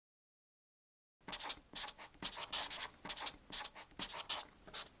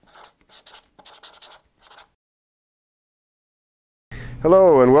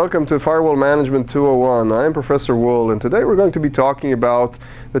Hello and welcome to Firewall Management 201. I'm Professor Wool, and today we're going to be talking about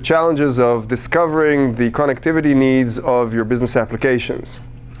the challenges of discovering the connectivity needs of your business applications.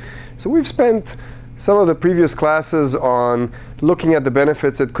 So we've spent some of the previous classes on looking at the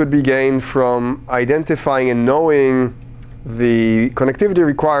benefits that could be gained from identifying and knowing the connectivity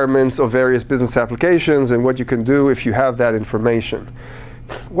requirements of various business applications and what you can do if you have that information.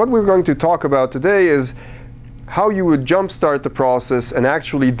 What we're going to talk about today is how you would jumpstart the process and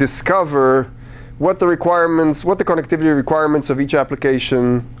actually discover what the connectivity requirements of each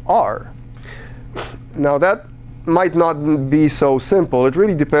application are. Now that might not be so simple. It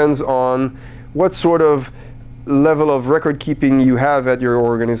really depends on what sort of level of record keeping you have at your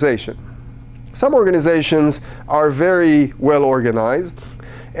organization. Some organizations are very well organized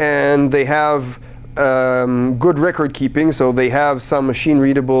and they have good record keeping, so they have some machine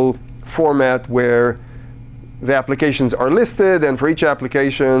readable format where the applications are listed, and for each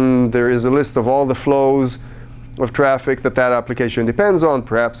application there is a list of all the flows of traffic that application depends on,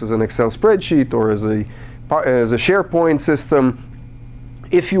 perhaps as an Excel spreadsheet or as a SharePoint system.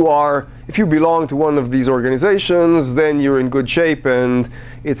 If you belong to one of these organizations, then you're in good shape and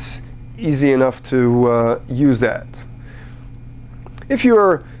it's easy enough to use that. If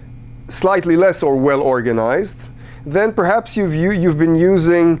you're slightly less or well organized, then perhaps you've been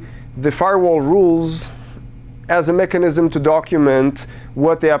using the firewall rules as a mechanism to document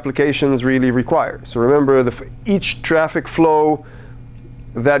what the applications really require. So remember, each traffic flow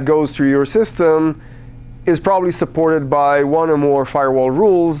that goes through your system is probably supported by one or more firewall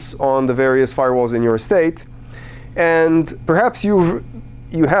rules on the various firewalls in your estate. And perhaps you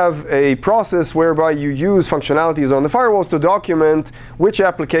have a process whereby you use functionalities on the firewalls to document which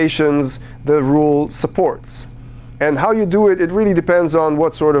applications the rule supports. And how you do it, it really depends on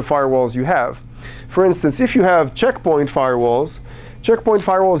what sort of firewalls you have. For instance, if you have checkpoint firewalls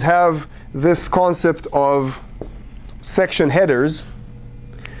have this concept of section headers.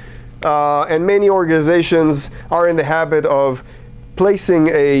 And many organizations are in the habit of placing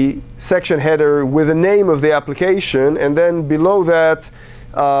a section header with the name of the application, and then below that,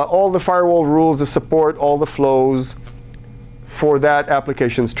 all the firewall rules that support all the flows for that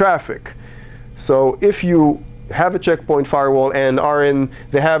application's traffic. So if you have a checkpoint firewall and are in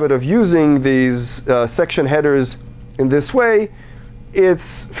the habit of using these section headers in this way,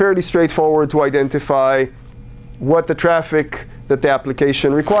 it's fairly straightforward to identify what the traffic that the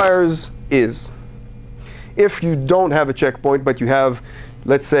application requires is. If you don't have a checkpoint, but you have,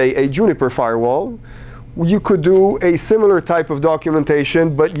 let's say, a Juniper firewall, you could do a similar type of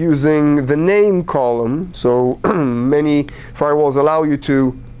documentation, but using the name column. So many firewalls allow you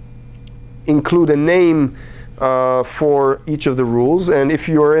to include a name for each of the rules. And if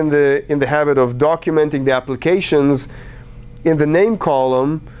you're in the habit of documenting the applications in the name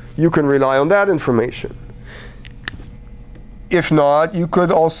column, you can rely on that information. If not, you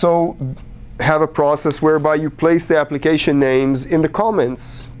could also have a process whereby you place the application names in the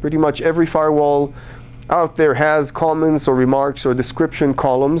comments. Pretty much every firewall out there has comments or remarks or description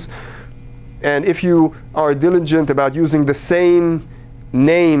columns. And if you are diligent about using the same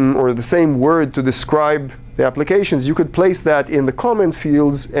name or the same word to describe the applications, you could place that in the comment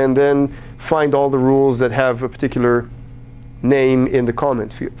fields and then find all the rules that have a particular name in the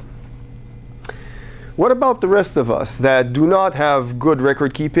comment field. What about the rest of us that do not have good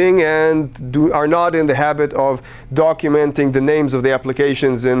record keeping and are not in the habit of documenting the names of the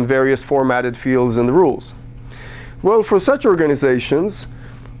applications in various formatted fields in the rules? Well, for such organizations,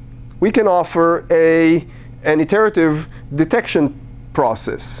 we can offer an iterative detection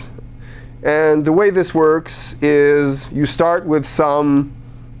process. And the way this works is you start with some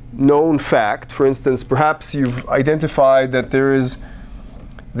known fact. For instance, perhaps you've identified that there is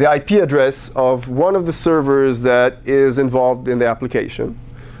the IP address of one of the servers that is involved in the application.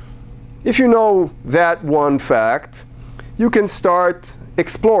 If you know that one fact, you can start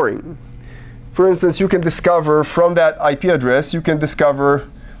exploring. For instance, you can discover from that IP address, you can discover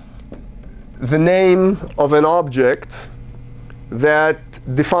the name of an object that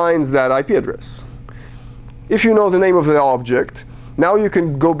defines that IP address. If you know the name of the object, now you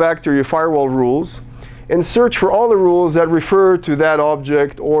can go back to your firewall rules and search for all the rules that refer to that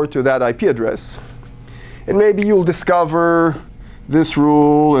object or to that IP address. And maybe you'll discover this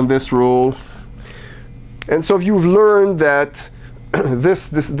rule and this rule. And so if you've learned that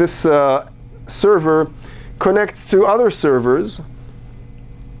this server connects to other servers,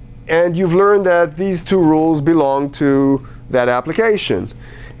 and you've learned that these two rules belong to that application,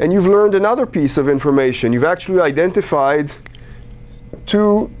 and you've learned another piece of information. You've actually identified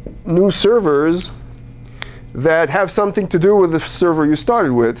two new servers that have something to do with the server you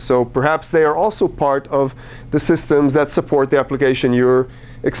started with. So perhaps they are also part of the systems that support the application you're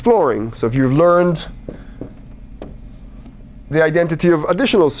exploring. So if you've learned the identity of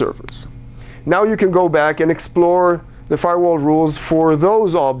additional servers, now you can go back and explore the firewall rules for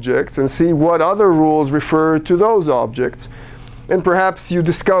those objects and see what other rules refer to those objects. And perhaps you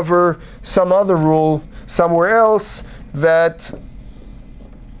discover some other rule somewhere else that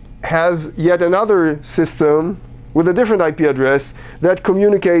has yet another system with a different IP address that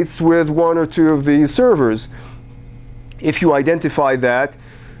communicates with one or two of these servers. If you identify that,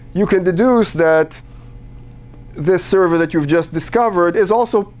 you can deduce that this server that you've just discovered is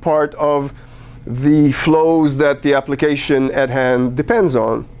also part of the flows that the application at hand depends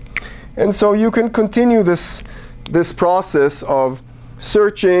on. And so you can continue this process of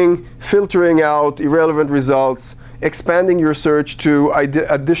searching, filtering out irrelevant results, expanding your search to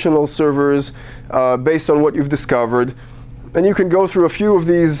additional servers based on what you've discovered. And you can go through a few of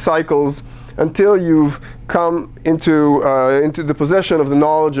these cycles until you've come into the possession of the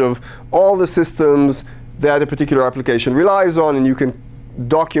knowledge of all the systems that a particular application relies on, and you can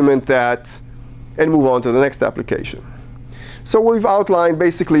document that and move on to the next application. So we've outlined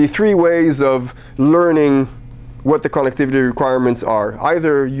basically 3 ways of learning what the connectivity requirements are.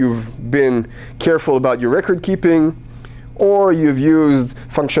 Either you've been careful about your record keeping, or you've used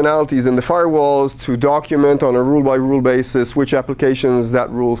functionalities in the firewalls to document on a rule-by-rule basis which applications that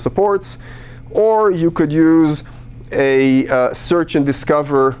rule supports, or you could use a search and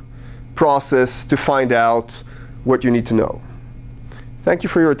discover process to find out what you need to know. Thank you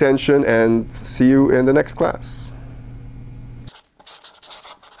for your attention, and see you in the next class.